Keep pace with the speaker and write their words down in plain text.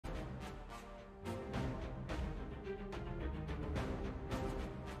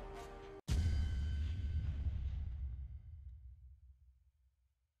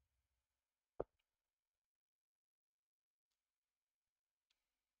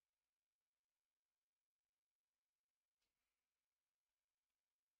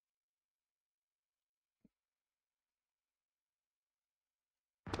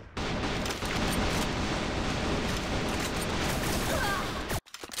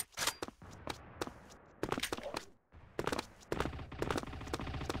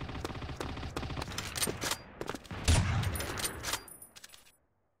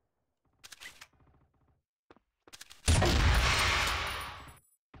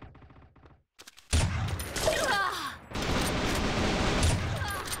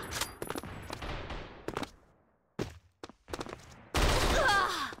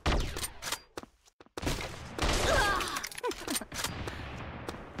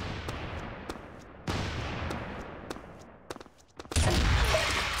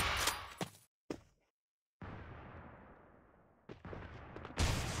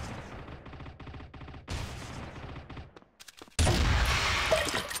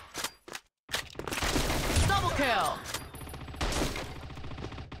kill.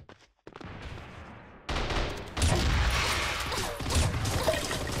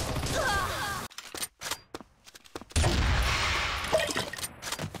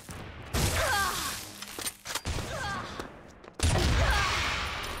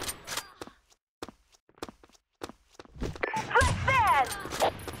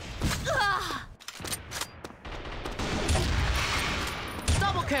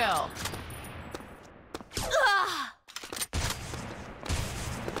 Double kill.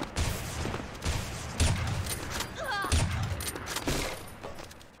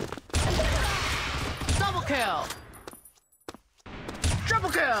 Double kill. Triple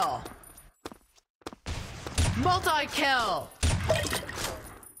kill. Multi-kill.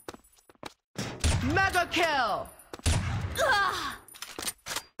 Mega kill.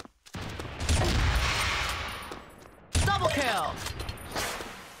 Double kill.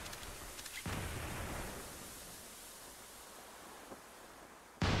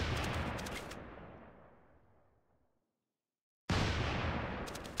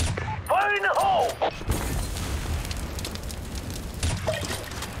 Fire in the hole!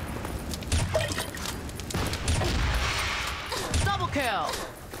 Double kill.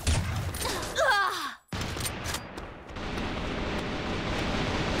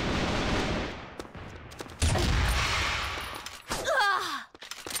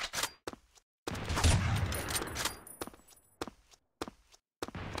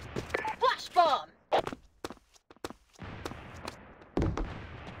 Flash bomb!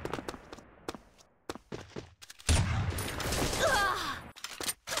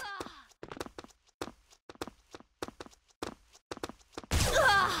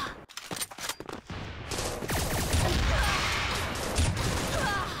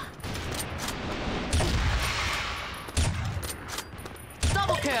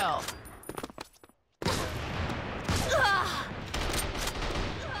 Double kill.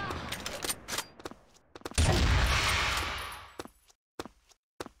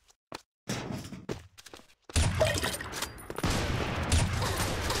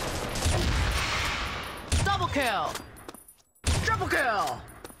 Double kill. Triple kill.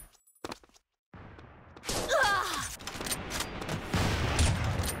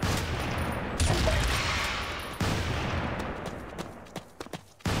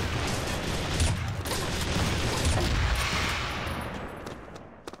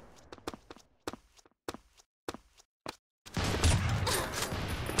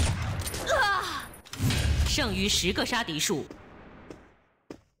 "剩余10个杀敌数。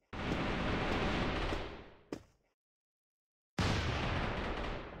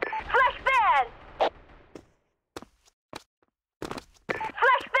Flash ban!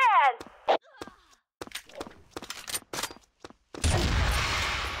 Flash ban!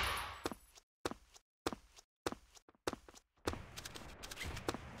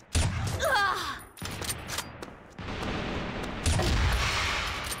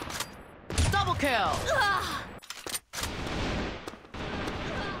 Double kill.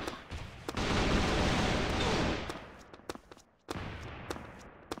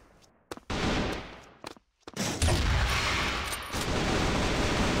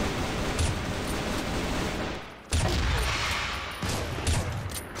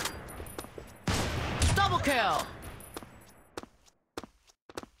 Double kill.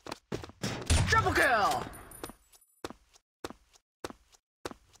 Triple kill.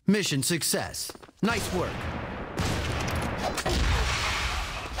 Mission success. Nice work.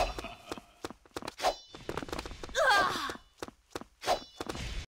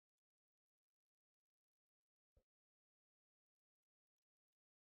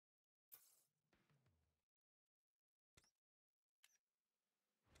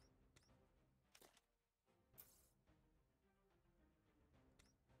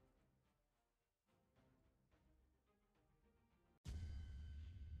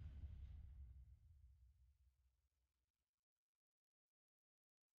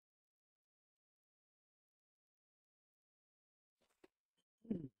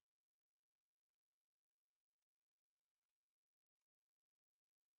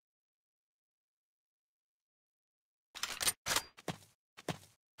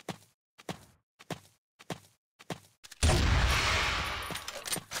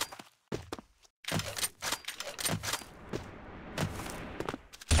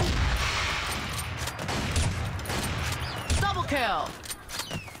 Double kill.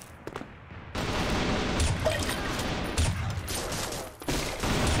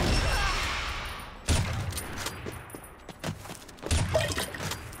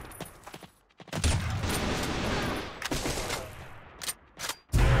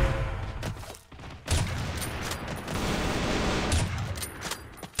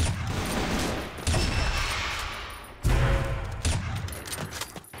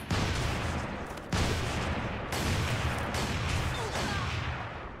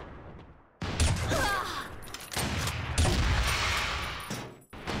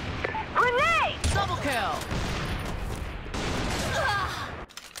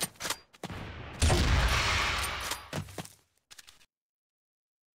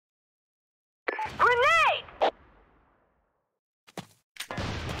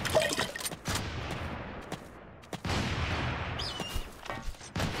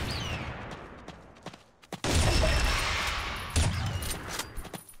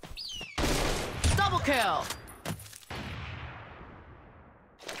 Double kill.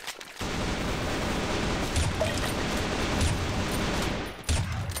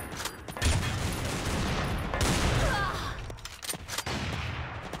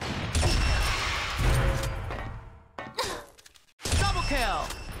 Double kill.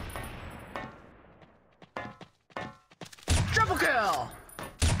 Triple kill.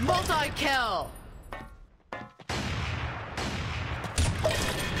 Multi-kill.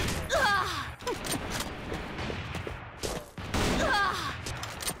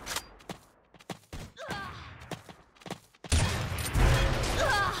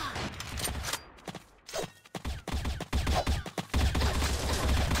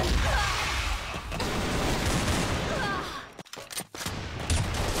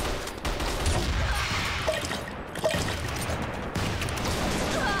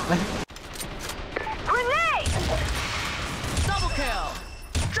 Grenade! Double kill.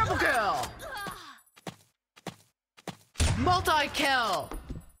 Triple kill. Multi-kill.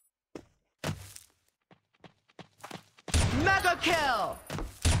 Mega kill.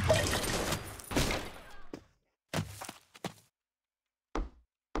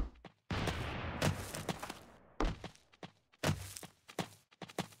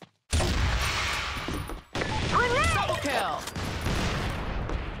 Grenade! Double kill.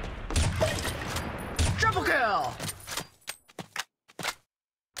 Triple kill.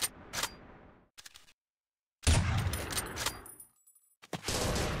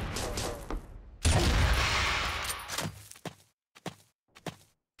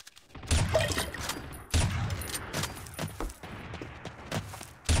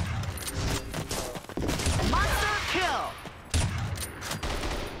 Monster kill.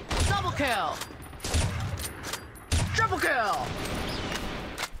 Double kill. Triple kill.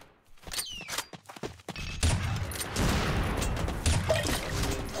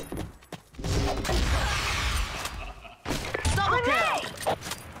 Double kill.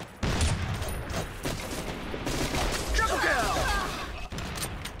 Triple kill.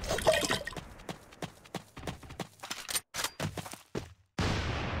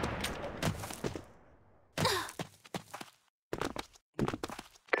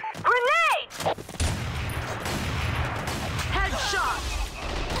 Grenade! Headshot.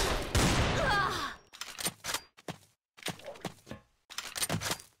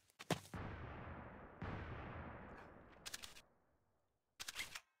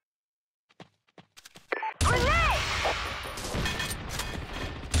 Grenade!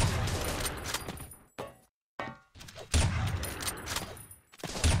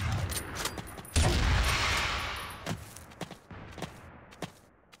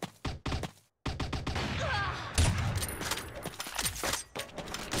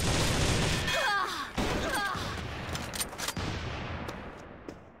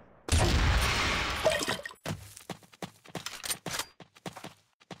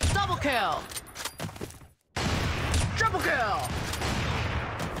 Double kill. Triple kill.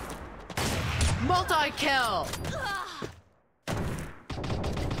 Multi-kill.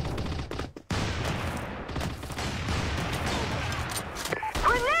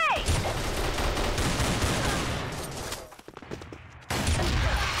 Grenade!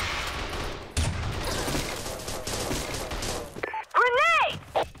 Grenade!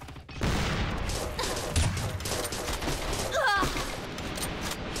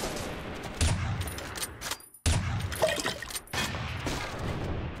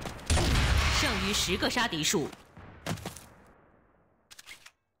 剩余10个杀敌数。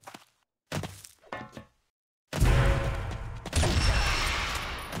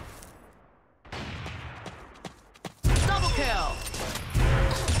Double kill.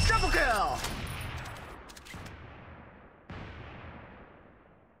 Triple kill.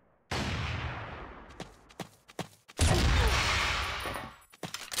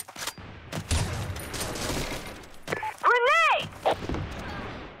 Grenade!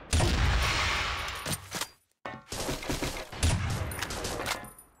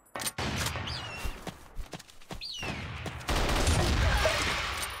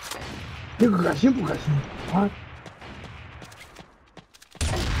你恶心不恶心啊？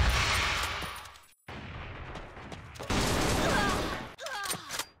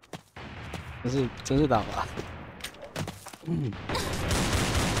真是打吧？嗯。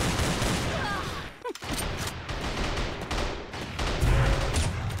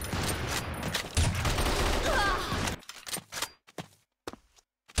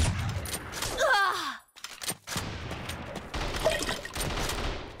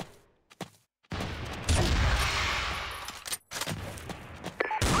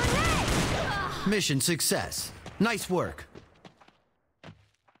Mission success. Nice work.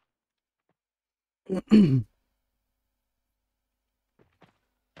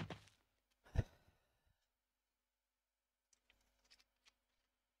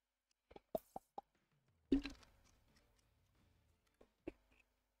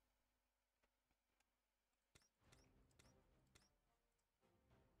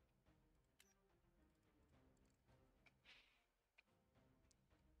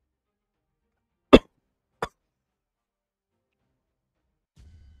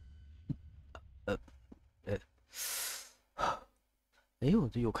 哎呦，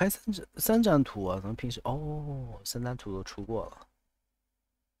这有开三张图啊！咱们平时哦，3张图都出过了，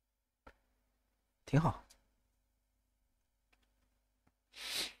挺好。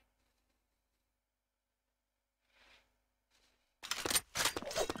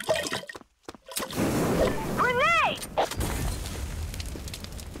Grenade!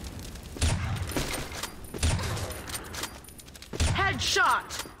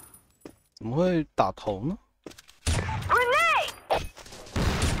 Headshot. 怎么会打头呢？ Grenade!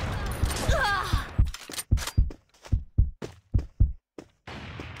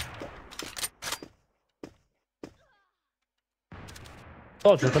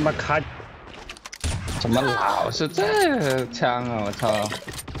 到处他妈卡，怎么老是这枪啊！我操！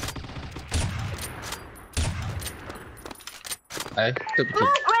哎，对不起，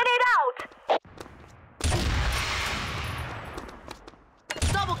 Grenade out!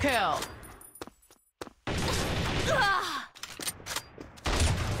 Double kill.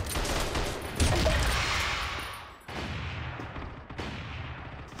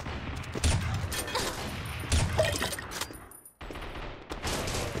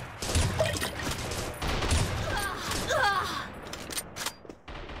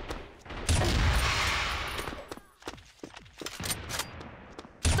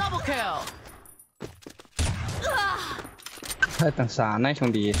 Double kill. 喺等啥呢，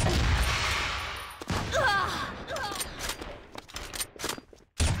兄弟？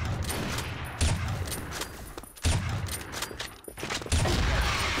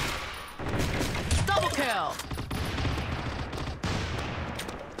 Double kill.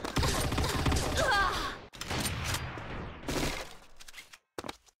 Double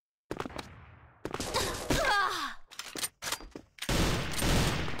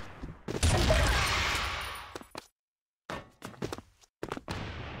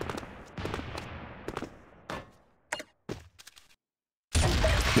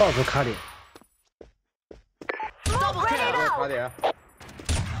到处卡点。 Double kill. 快点！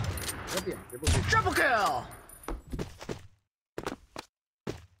 Triple kill. Double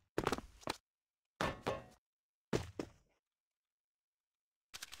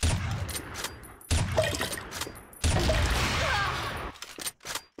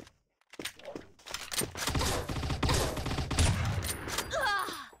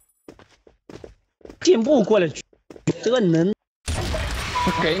进步过来，这能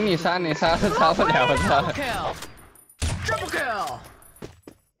给你杀，你杀是杀不了，我操 Double！kill. Triple kill.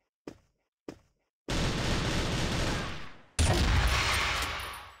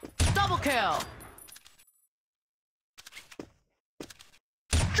 Double kill.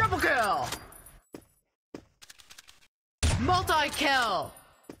 Triple kill. Multi kill.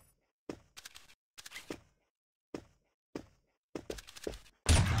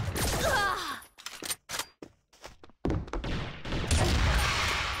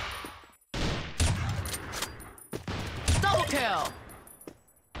 Double kill.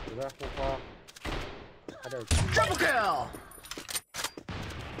 有点后方，还点 Triple kill.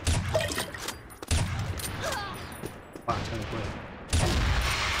 把枪给过来。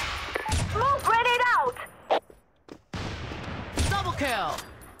 Smoke grenade out! Double kill.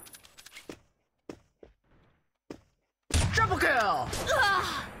 Triple kill.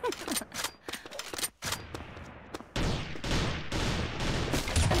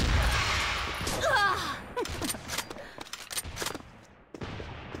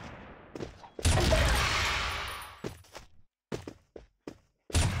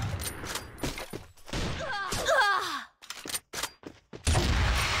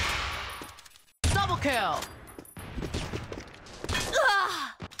 Double kill.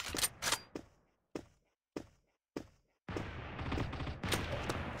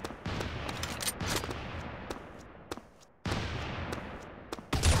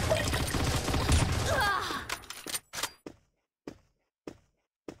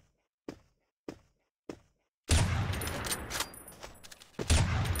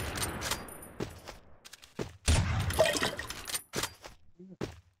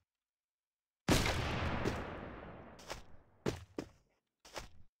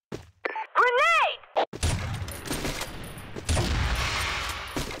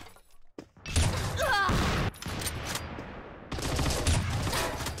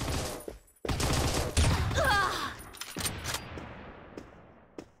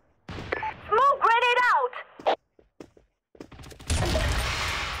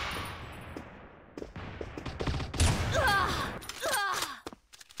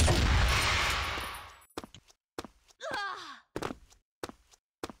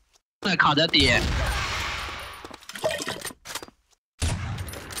 色烤着底。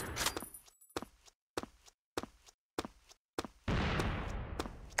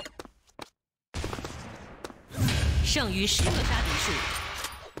剩余10个杀敌数。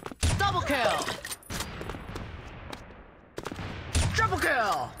 Double kill. Triple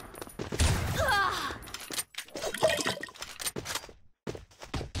kill.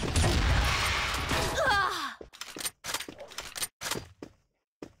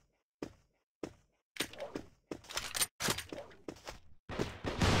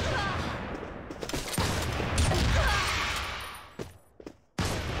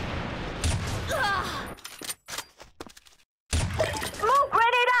 Smoke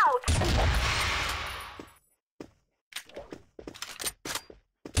grenade out!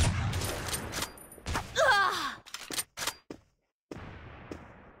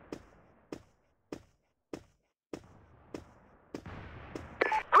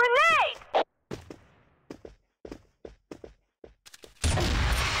 Grenade!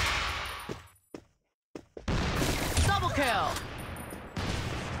 Double kill.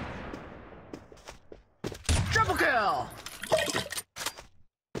 Triple kill.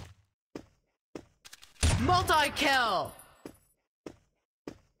 Multi kill.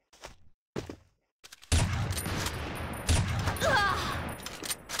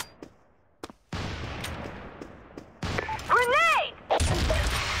 Grenade!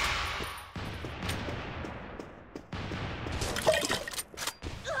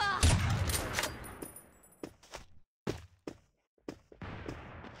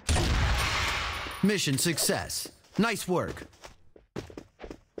 Mission success. Nice work.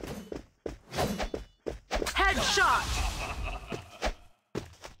 Headshot.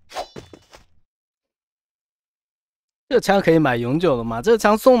 这枪可以买永久的吗？这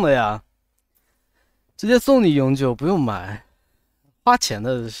枪送的呀，直接送你永久，不用买，花钱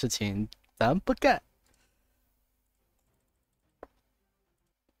的事情咱不干。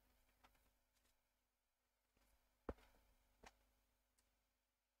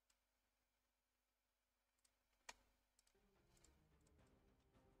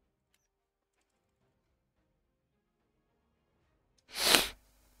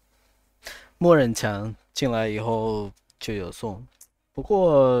默认枪进来以后就有送，不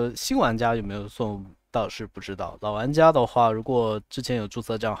过新玩家有没有送倒是不知道。老玩家的话，如果之前有注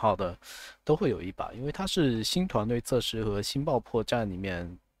册账号的，都会有一把，因为它是新团队测试和新爆破战里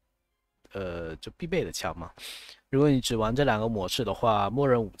面，就必备的枪嘛。如果你只玩这2个模式的话，默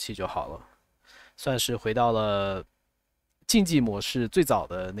认武器就好了，算是回到了竞技模式最早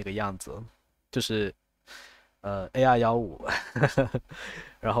的那个样子，就是AR15，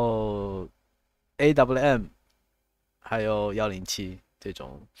然后 AWM， 还有107这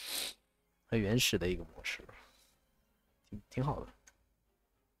种很原始的一个模式，挺好的。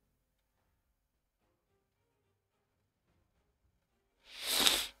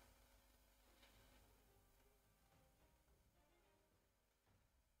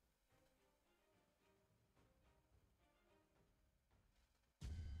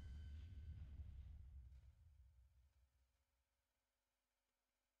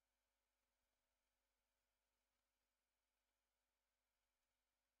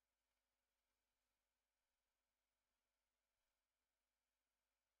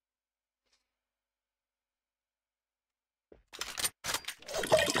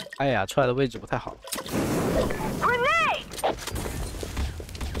哎呀，出来的位置不太好。 Grenade!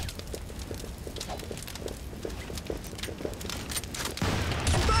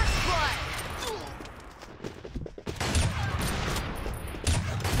 First blood.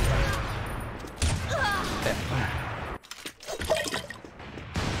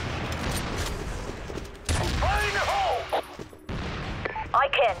 Fire in the hole! I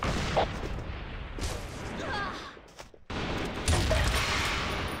can't.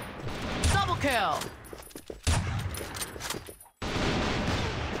 Double kill.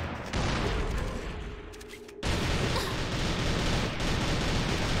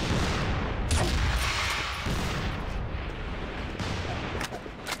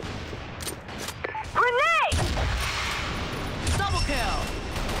 Grenade! Double kill.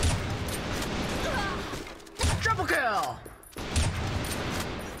 Triple kill.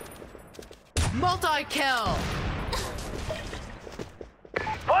 Multi kill.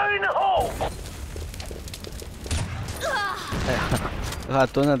 Fire in the hole! 哎呀，给他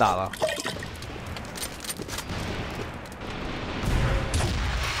蹲着打了。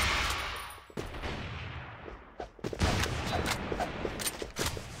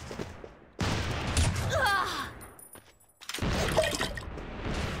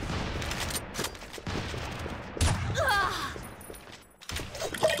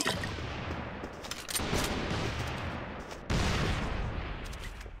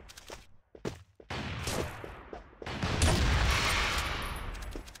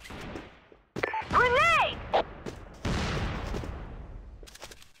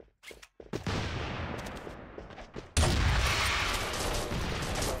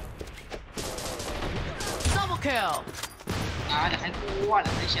kill. 打的还多了，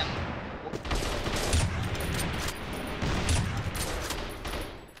还想。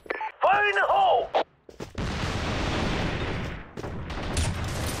 Fire in the hole!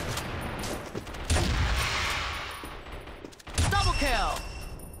 Double kill.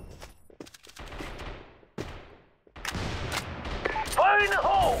 Fire in the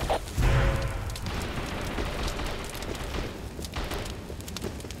hole!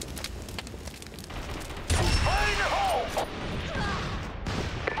 Fire in the hole!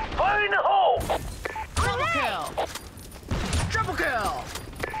 Fire in the hole! Double kill. Triple kill.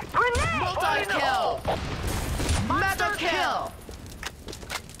 Multi kill. Mega kill.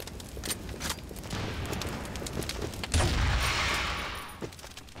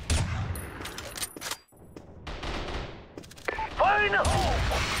 Fire in the hole!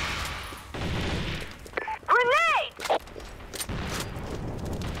 Grenade!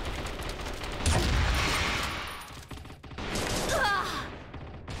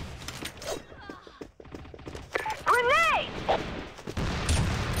 Grenade!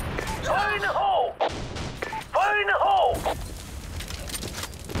 Fire in the hole! Fire in the hole!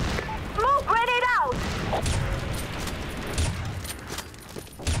 Smoke grenade out!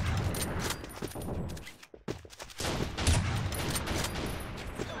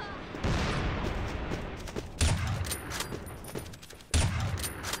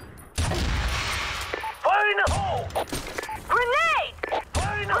 Fire in the hole! Grenade!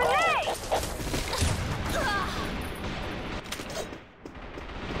 Fire in the hole!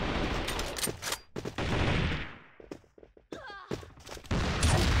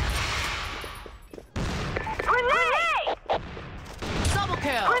 Grenade! Grenade! Double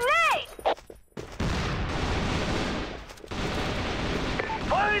kill. Grenade!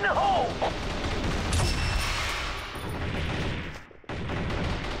 Fire in the hole!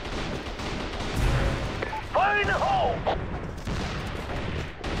 Fire in the hole!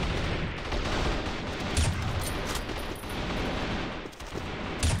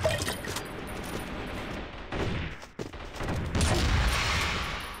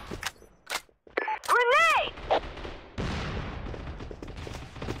 Grenade!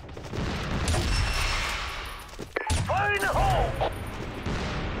 Fire in the hole!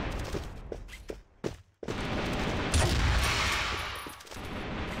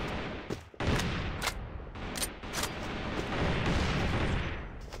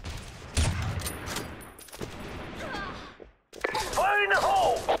 Fire in the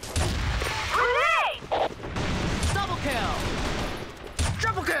hole! Grenade! Double kill.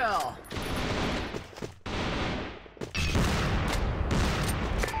 Triple kill.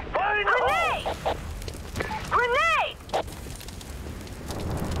 Fire in the hole! Grenade! Grenade!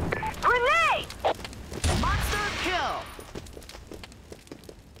 Grenade! Monster kill.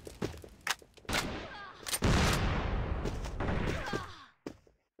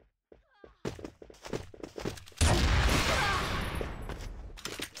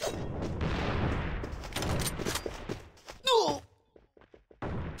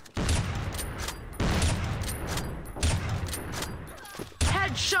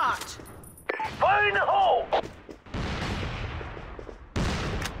 Headshot. Fire in the hole!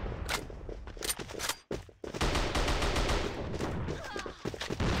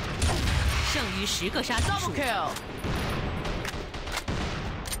 剩余10个杀敌 Double 数。 kill.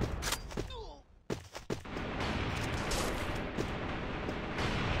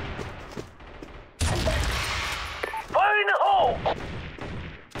 Fire in the hole!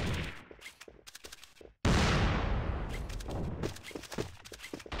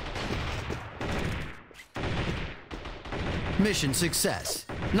 Mission success.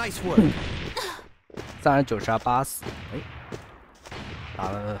 Nice work. 39杀8死，哎，打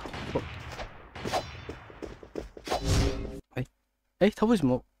了，哎，他为什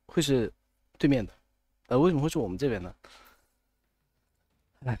么会是对面的？为什么会是我们这边呢？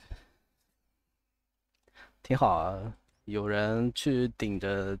哎，挺好啊，有人去顶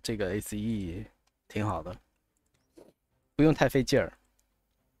着这个 ACE， 挺好的，不用太费劲儿。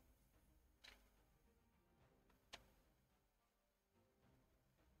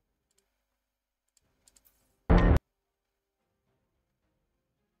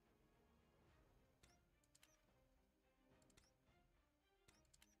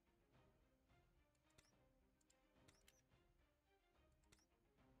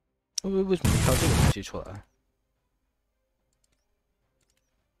为什么挑这个东西出来？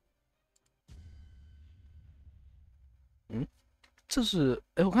嗯，这是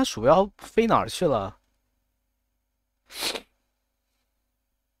哎，我看鼠标飞哪儿去了？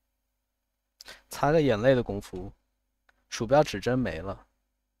擦个眼泪的功夫，鼠标指针没了。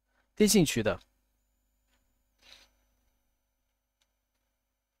电信区的，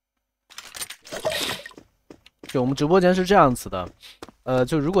就我们直播间是这样子的，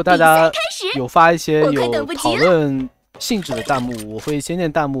就如果大家有发一些有讨论性质的弹幕，我会先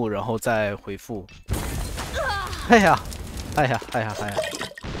念弹幕，然后再回复。哎呀，哎呀，哎呀，哎呀，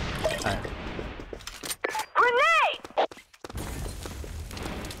哎呀。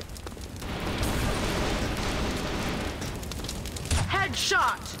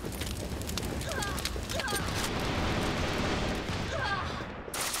 Headshot.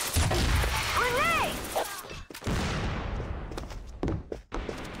 Grenade!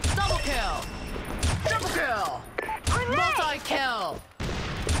 Double kill. Triple kill. Multi kill.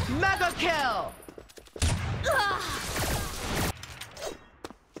 Mega kill.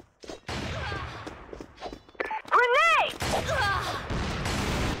 Grenade!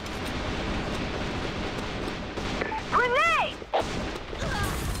 Grenade! Grenade!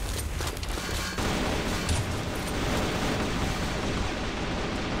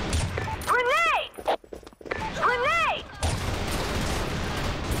 Grenade!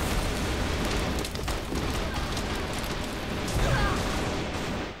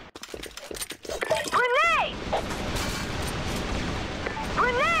 Grenade!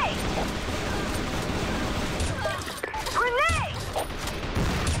 Grenade! Grenade!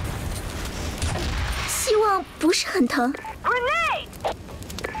 希望不是很疼。 Grenade!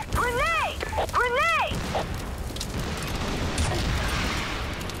 Grenade! Grenade!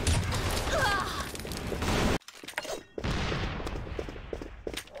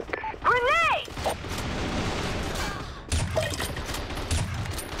 Grenade!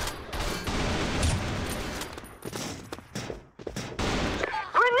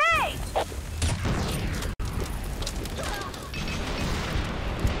 Grenade!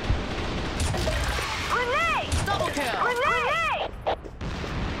 Grenade! Double kill. Grenade!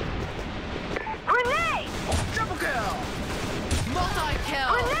 Grenade! Triple kill. Multi kill.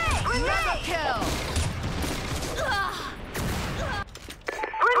 Grenade! Mega kill.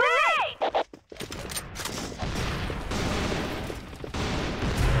 Grenade!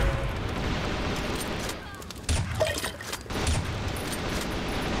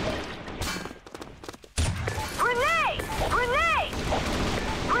 Grenade! Grenade!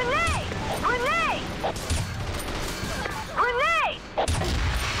 Grenade! Grenade! Grenade!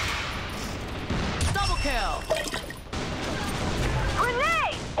 Double kill.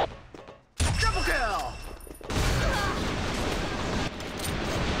 Grenade! Triple kill.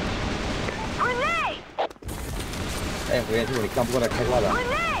 Grenade! 哎，回去你干不过来开挂的。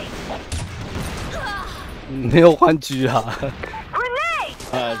 Grenade! 没有换狙啊，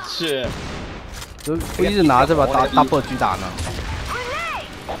 Grenade! 是。就一直拿这把大破狙打呢。 Grenade!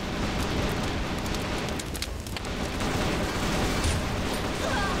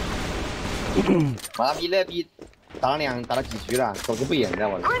 妈逼那逼打了几局了，手都不演在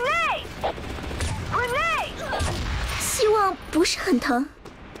我这。 Grenade! Grenade! 希望不是很疼。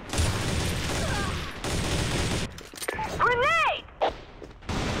 Grenade!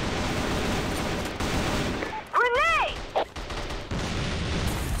 Grenade!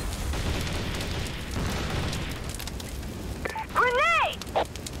 Grenade!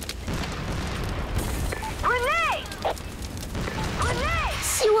 Grenade! Grenade!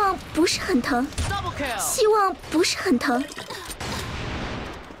 希望不是很疼。 Double kill. 希望不是很疼。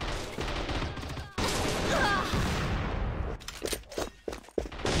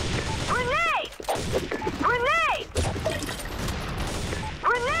 Grenade! Grenade!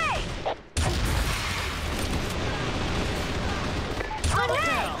 Grenade! Double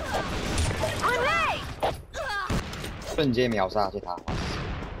kill. Grenade! 瞬间秒杀这他。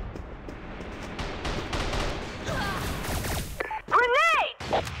 Grenade!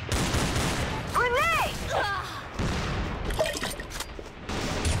 Grenade!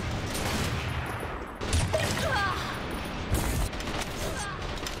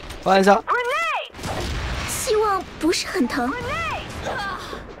 换一下， Grenade! 希望不是很疼。 Grenade!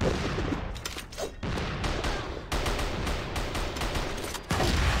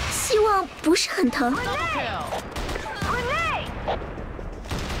 希望不是很疼。 Double kill. Grenade!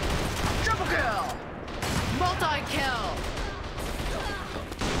 Triple kill. Multi kill.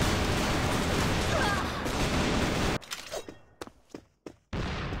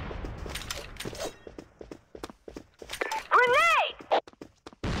 Grenade!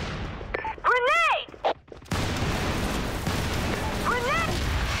 Grenade! Grenade!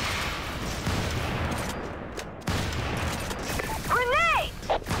 Grenade!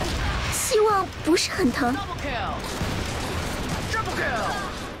 希望不是很疼。 Double kill. Triple kill.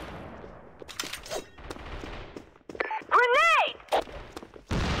 Grenade!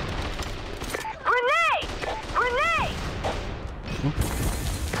 Grenade! Grenade!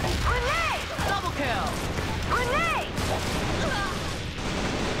 Grenade! Double kill. Grenade!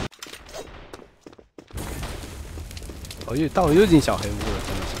 我又进小黑屋了，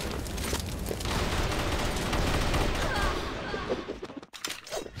真的是。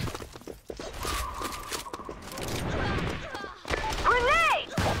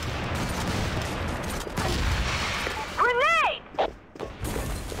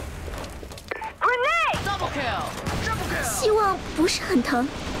 希望不是很疼，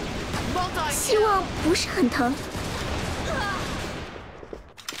希望不是很疼。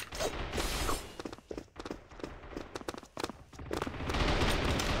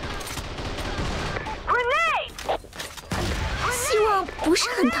希望不是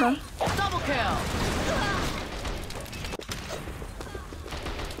很疼。Double kill.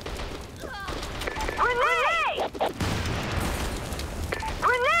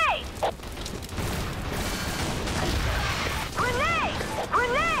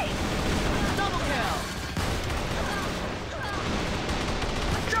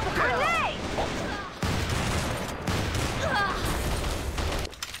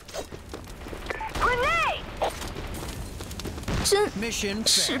 Mission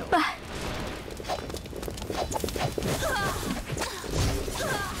失败。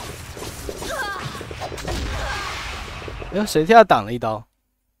哎呦，谁替他挡了一刀？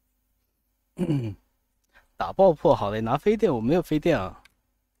打爆破好嘞，拿飞电，我没有飞电啊。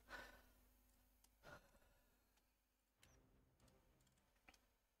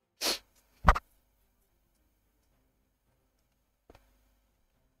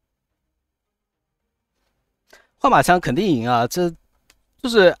换把枪肯定赢啊，这就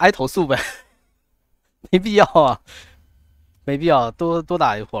是挨投诉呗，没必要啊，没必要多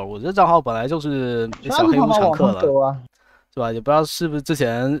打一会儿。我这账号本来就是小黑屋常客了，是吧？也不知道是不是之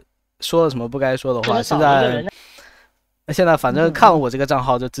前说了什么不该说的话，现在反正看了我这个账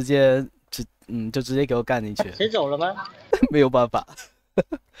号就直接给我干进去。谁走了吗？没有办法，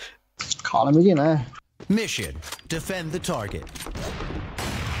卡了没进来。Mission: defend the target.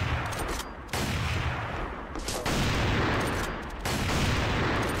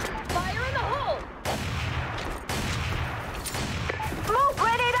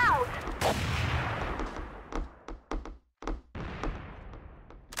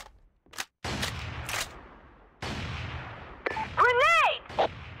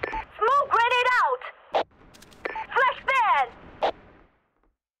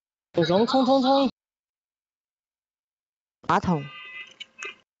狗熊冲！马桶。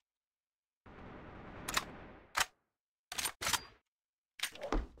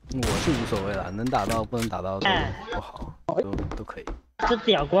我是无所谓了，能打到不能打到都不好，都可以。这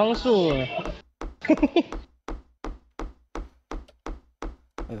屌光速！哎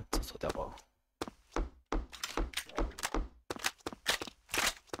呦，厕所掉包。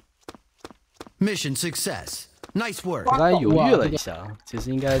Mission success. Nice work. 我刚才犹豫了一下，其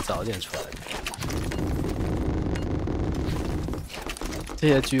实应该早点出来的。这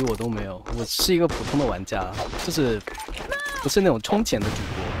些局我都没有，我是一个普通的玩家，就是不是那种充钱的主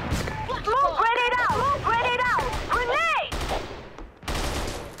播。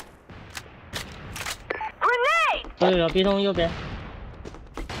对了，别动右边。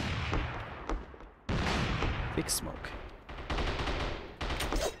Big smoke.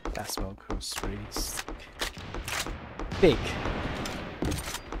 That smoke was really big.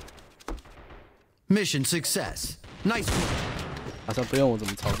 Mission success. Nice work. 好像不用我怎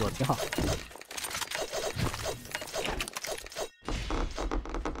么操作，挺好。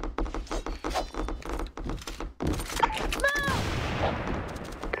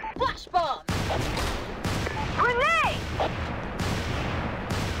Flash bomb. Grenade.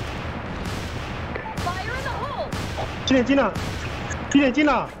 Fire in the hole. 几点进了？几点进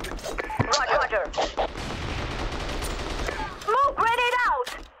了？ Roger. Smoke grenade out.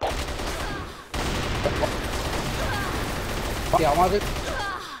 屌吗？这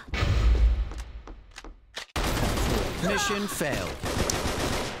Mission failed.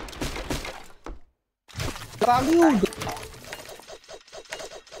 打6个，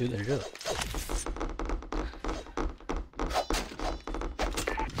有点热。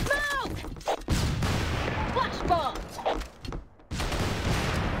Flash bomb.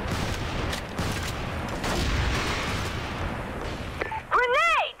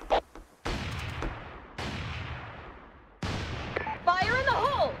 Grenade. Fire in the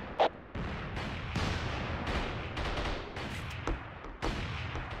hole.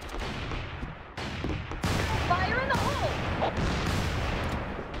 Fire in the hole.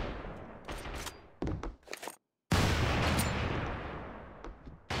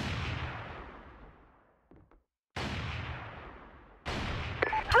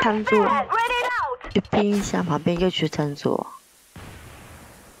 餐桌， Grenade out. 去拼一下，旁边又去餐桌。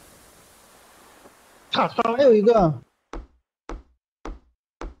卡上还有一个。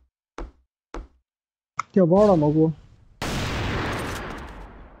掉包了，蘑菇。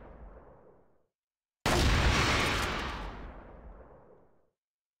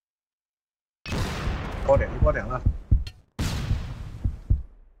爆点了。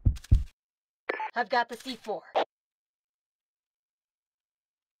 I've got the C4.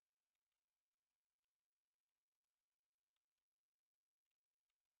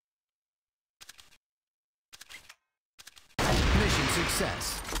 Mission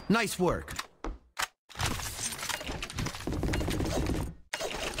success. Nice work.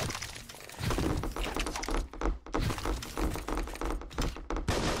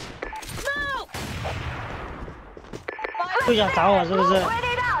 No! 不想打我是不是？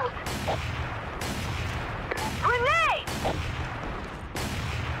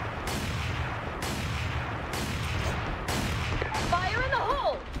 Fire in the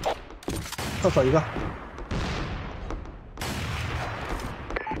hole! 厕所一个。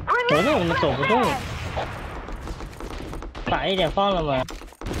我这怎么走不动？摆一点放了吗？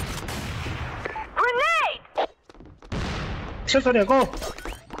 厕所点够。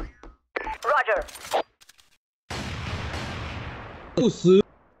 Roger. 60。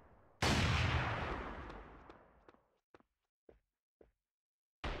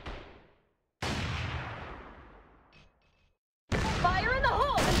 Fire in the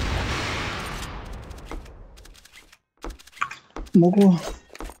hole! 蘑菇。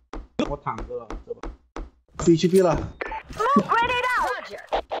我躺着了，是吧 ？B 去 B 了。 Roger.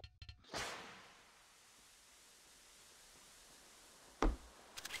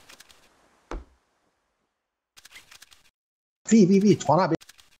 B 床那边。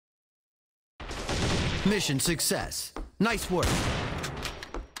 Mission success. Nice work.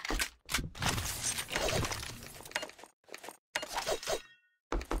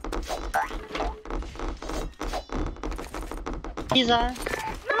 B3。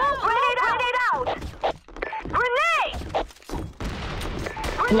 Grenade out! Grenade!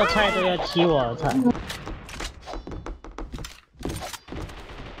 这么菜都要踢我，我操！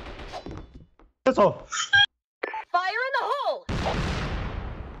 厕所。 Fire in the hole!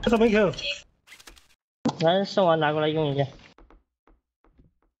 厕所门口。来，圣王拿过来用一下。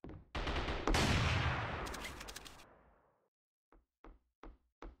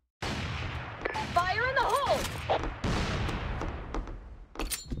 Fire in the hole!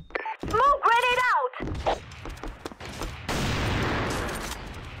 Smoke grenade out!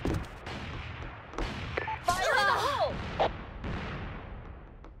 Fire in the hole!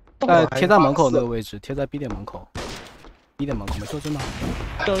 贴在门口那个位置，贴在 B 点门口。B 点门口没说真的。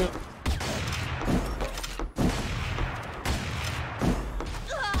都。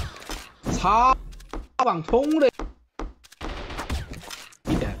 擦，网冲的。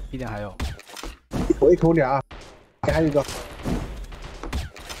 B 点还有。我一口俩，还有一个。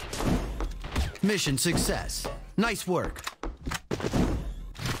 Mission success. Nice work.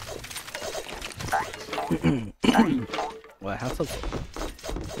 我还厕所。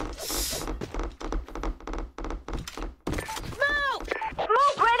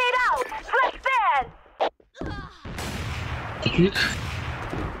 Smoke grenade out! Flash ban!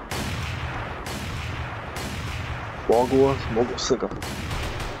 蘑菇4个。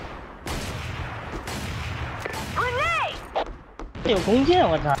 Grenade! 有弓箭，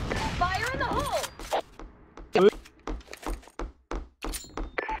我操！ Fire in the hole!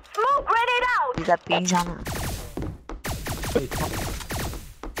 Smoke grenade out! 你在冰箱呢。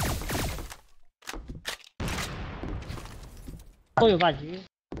都有把狙。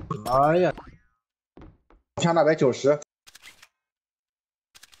哎呀，枪那边90。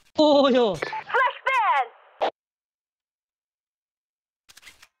哦哟！ Flash ban!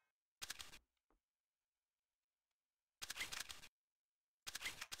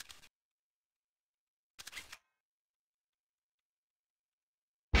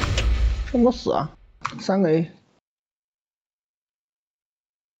 这么死啊！3个 A，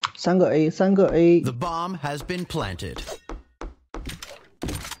 3个 A， 3个 A。 The bomb has been planted.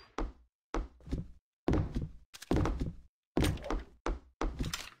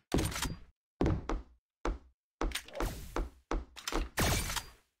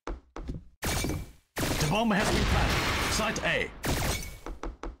 The bomb has been planted. Site A.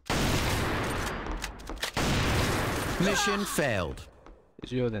 Mission failed. 也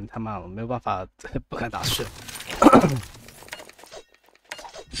是有点太慢了，没有办法，不敢打顺。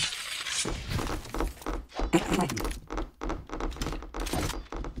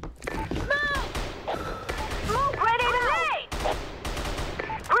Smoke grenade!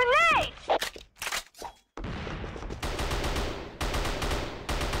 Grenade!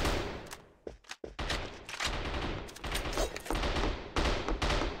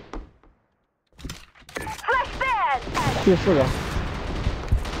 第4个。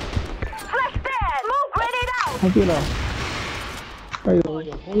他对了。哎呦，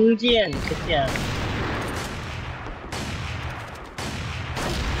有弓箭，这箭。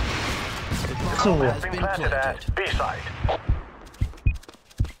 是我。Has been planted. B side.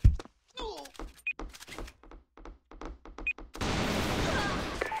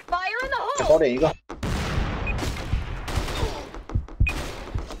 Fire in the 再 hole! 高点一个。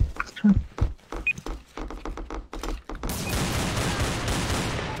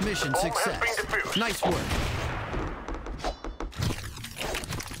Mission success. Nice work.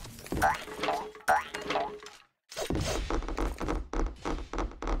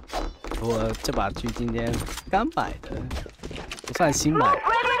 我这把狙今天刚买的，不算新买，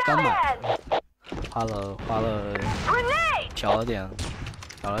刚买的，花了调了点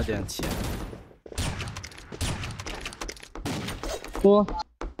钱。多。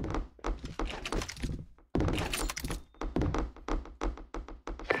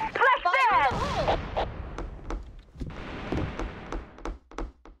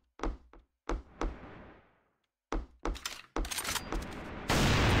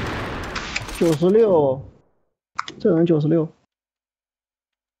 96，这人96。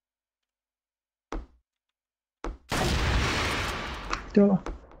掉了。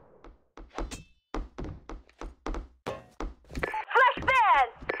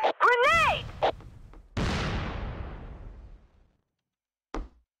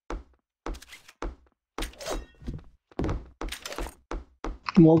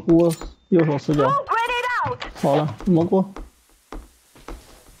蘑菇右手死角。好了，蘑菇。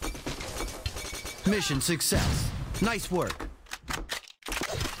 Mission success. Nice work.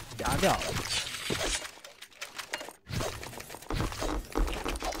 压掉了。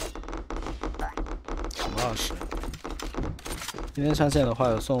50。今天上线的话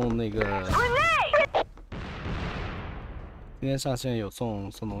有送那个。今天上线有送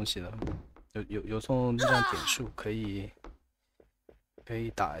东西的，有送力量点数，可以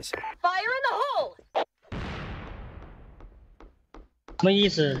打一下。Fire in the hole! 什么意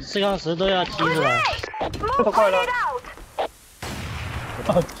思？4杠10都要踢是吧？这快了！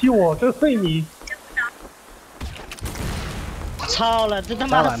啊，踢我，这对你！操了，这他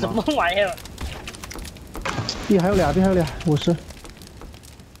妈的什么玩意儿 ？B 还有俩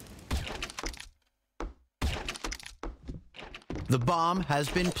 ，50。The bomb has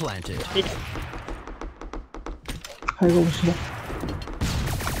been planted. 还有个50的。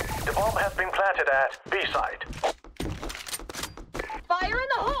 The bomb has been planted at B side. Fire in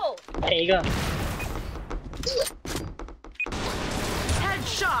the hole! 哪一个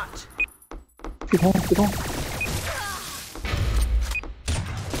Headshot! 不通。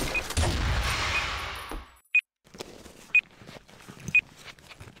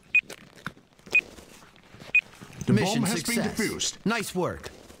Mission success. Nice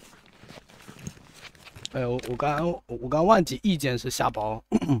work. 哎，我刚忘记意见是下包，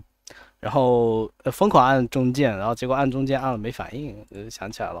然后疯狂按中键，然后结果按中键按了没反应，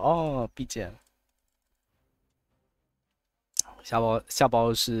想起来了，哦 ，B 键。下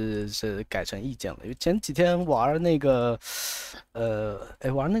包是改成意键了，因为前几天玩那个，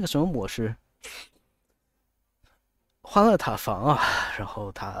玩那个什么模式，欢乐塔防啊，然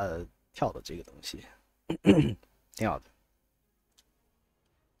后他跳的这个东西，挺好的。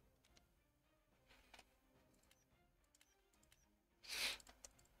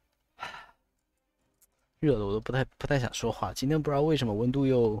热的我都不太想说话。今天不知道为什么温度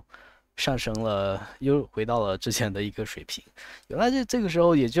又上升了，又回到了之前的一个水平。原来这个时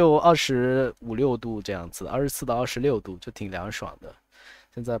候也就25、6度这样子，24到26度就挺凉爽的。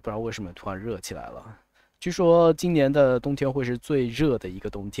现在不知道为什么突然热起来了。据说今年的冬天会是最热的一个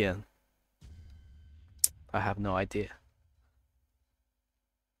冬天。I have no idea。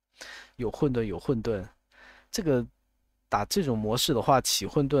有混沌，这个。打这种模式的话，起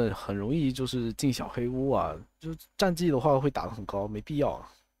混沌很容易就是进小黑屋啊，就战绩的话会打得很高，没必要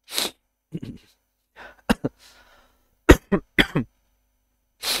啊。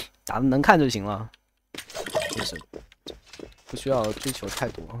打得能看就行了，就是不需要追求太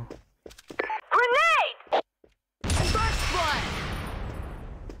多。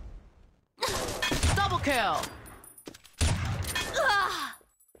Double kill!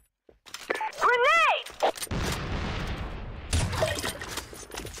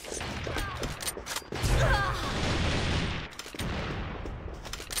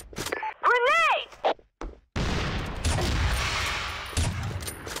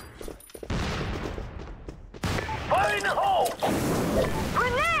 Fire in the hole!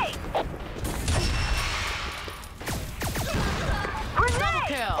 Grenade! Double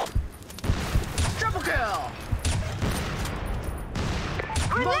kill! Triple kill!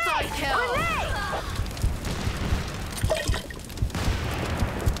 Multi-kill.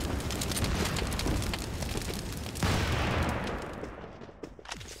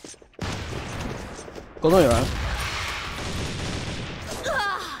工作人员。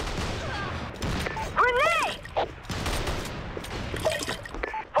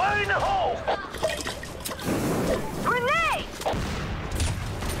 Fire in the hole! Grenade!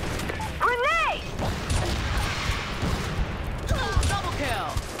 Grenade! Double kill.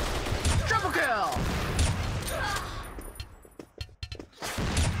 Triple kill.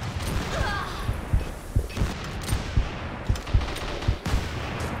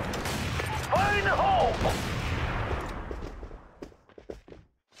 Fire in the hole!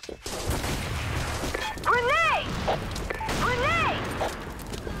 Grenade! Grenade!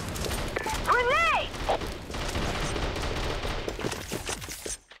 Grenade!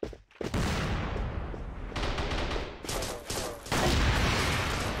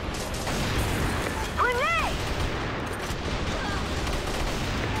 Grenade!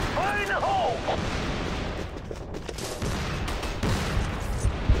 Fire in the hole!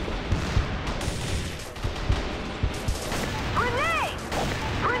 Grenade!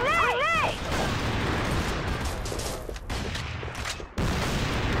 Grenade! Grenade!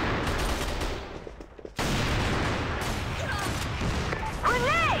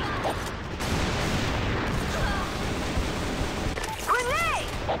 Grenade!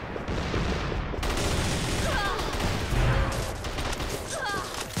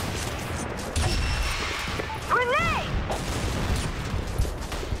 Grenade!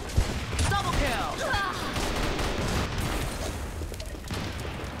 Double kill.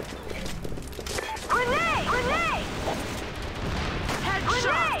 Grenade! Grenade!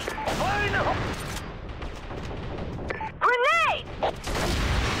 Headshot. Fire in the hole! Grenade!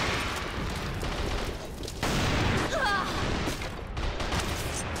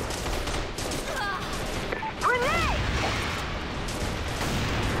 Grenade!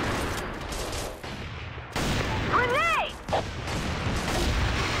 Grenade!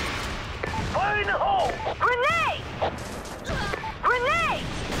 Fire in the hole! Grenade! Grenade!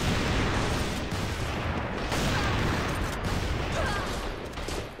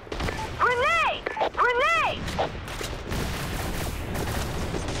 Grenade! Grenade!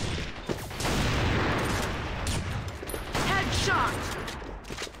 Headshot.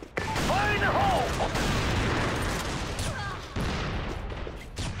 Fire in the hole!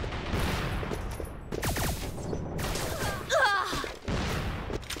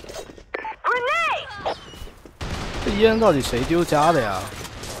 Grenade! 这烟到底谁丢家的呀？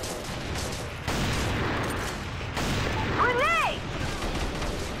 Grenade!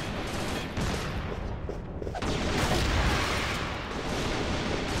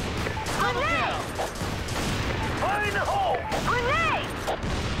 Double kill. Fire in the hole! Grenade!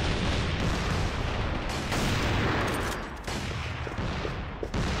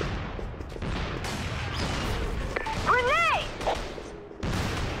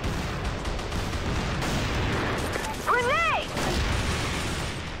 Grenade! Grenade!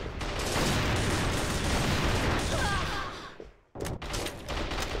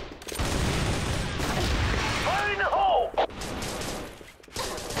 Fire in the hole!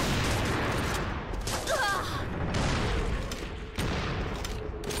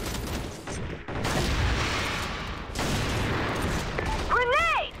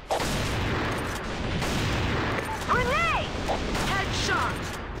 Grenade! Grenade! Headshot.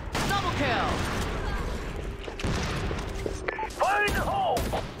 Double kill. Fire in the hole!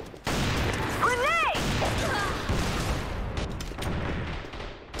 Grenade!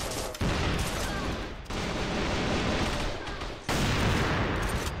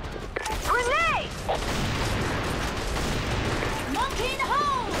 Grenade! Monkey in the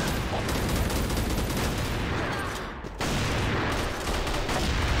hole.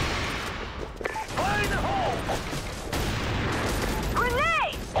 Fire in the hole!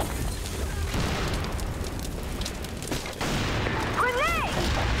 Grenade! Grenade!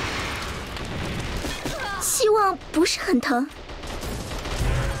 希望不是很疼。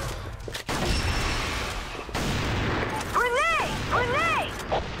 Grenade! Grenade!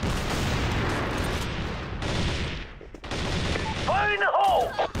 Fire in the hole!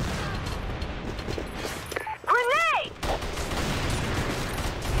 Grenade!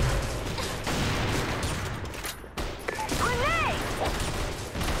 Grenade!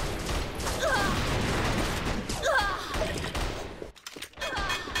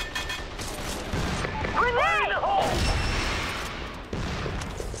 Grenade! In the hole!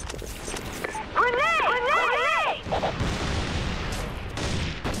 Grenade! Grenade!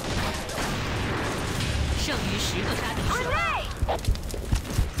 剩余10个杀敌手。 Grenade!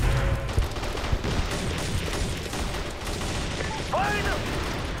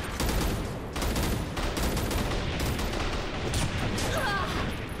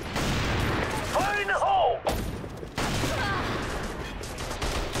 Fire in the hole!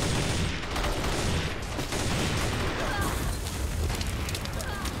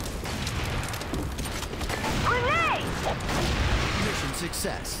 Grenade! Mission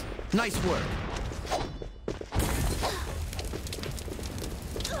success. Nice work.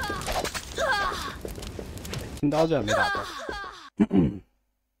 金刀居然没打到。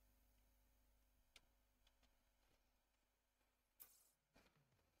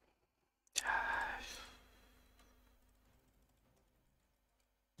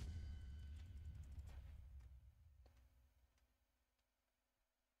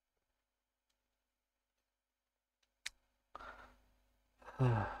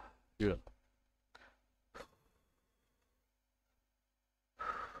热。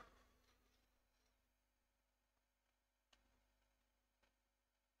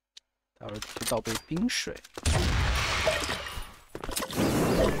待会儿去倒杯冰水。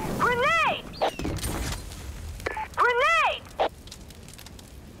Grenade! Grenade!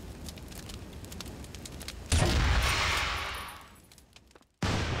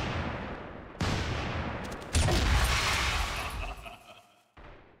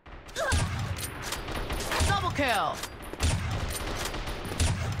 Double kill.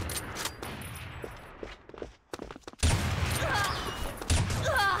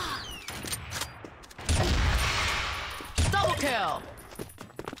 Double kill.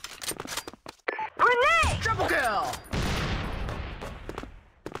 Grenade! Triple kill.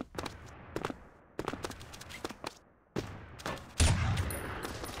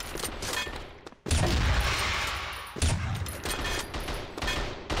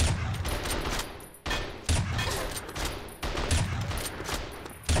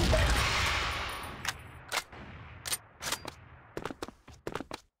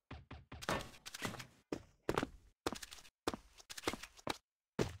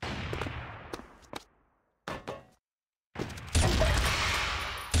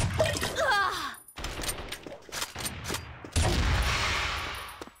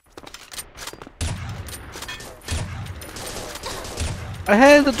哎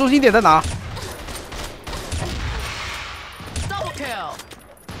嘿，这中心点在哪 Double kill.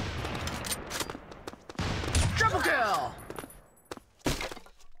 Triple kill.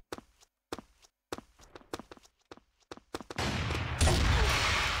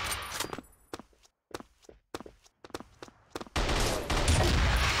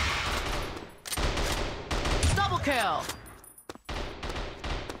 Double kill.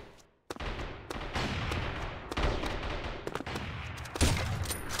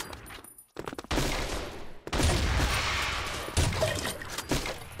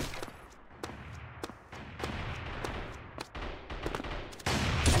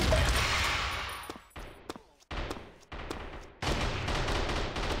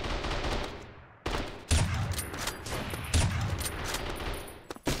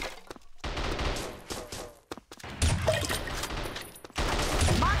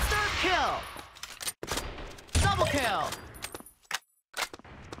 Monster kill. Double kill.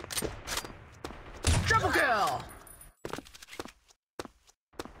 Triple kill.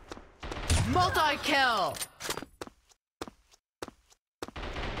 Multi kill.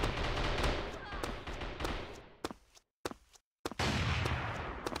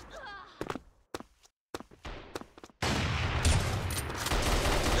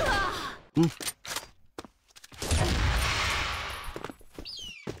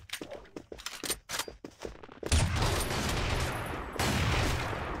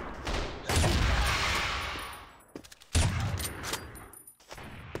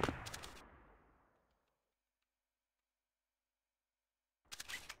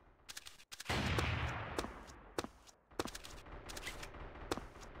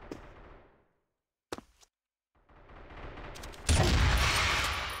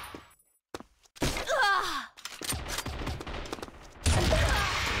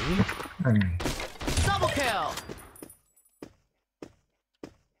 Double kill.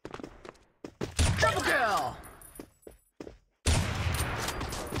 Triple kill.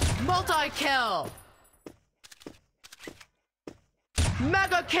 Multi kill.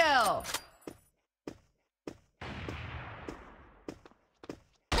 Mega kill.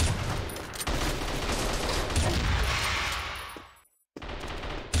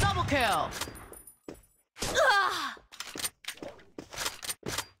 Double kill.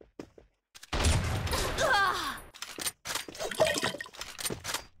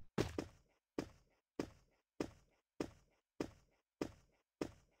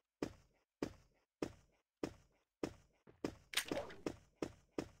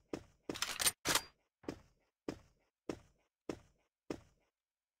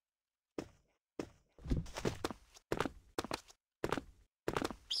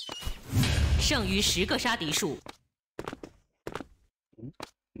 剩余10个杀敌数。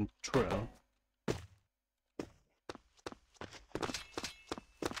出人了。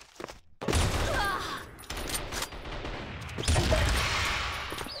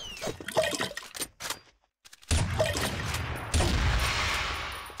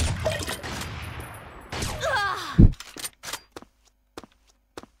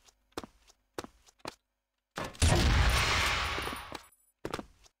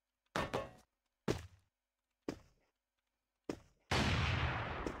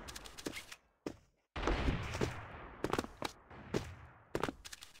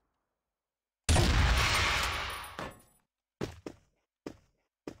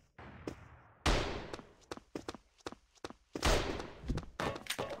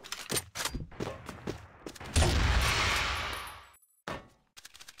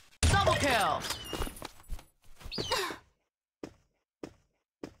Double kill.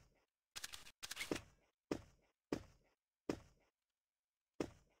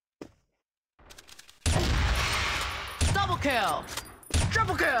 Double kill.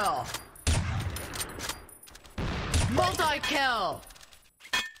 Triple kill. Multi kill.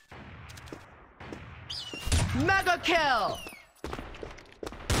 Mega kill.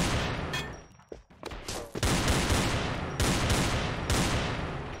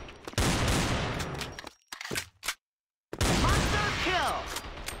 Monster kill.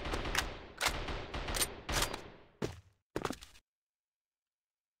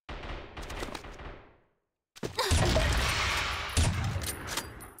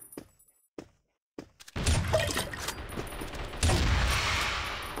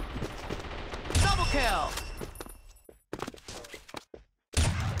 Double kill.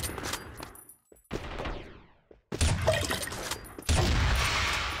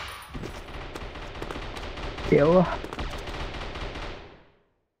 Tiểu à.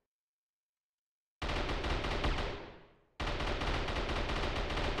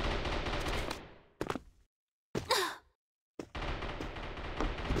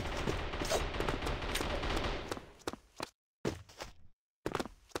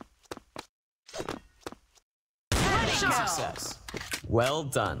 Success. Well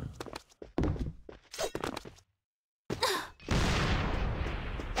done.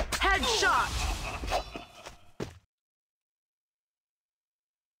 Headshot.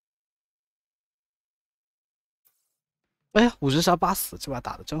 哎呀，50杀8死，这把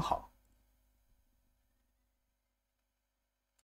打的真好。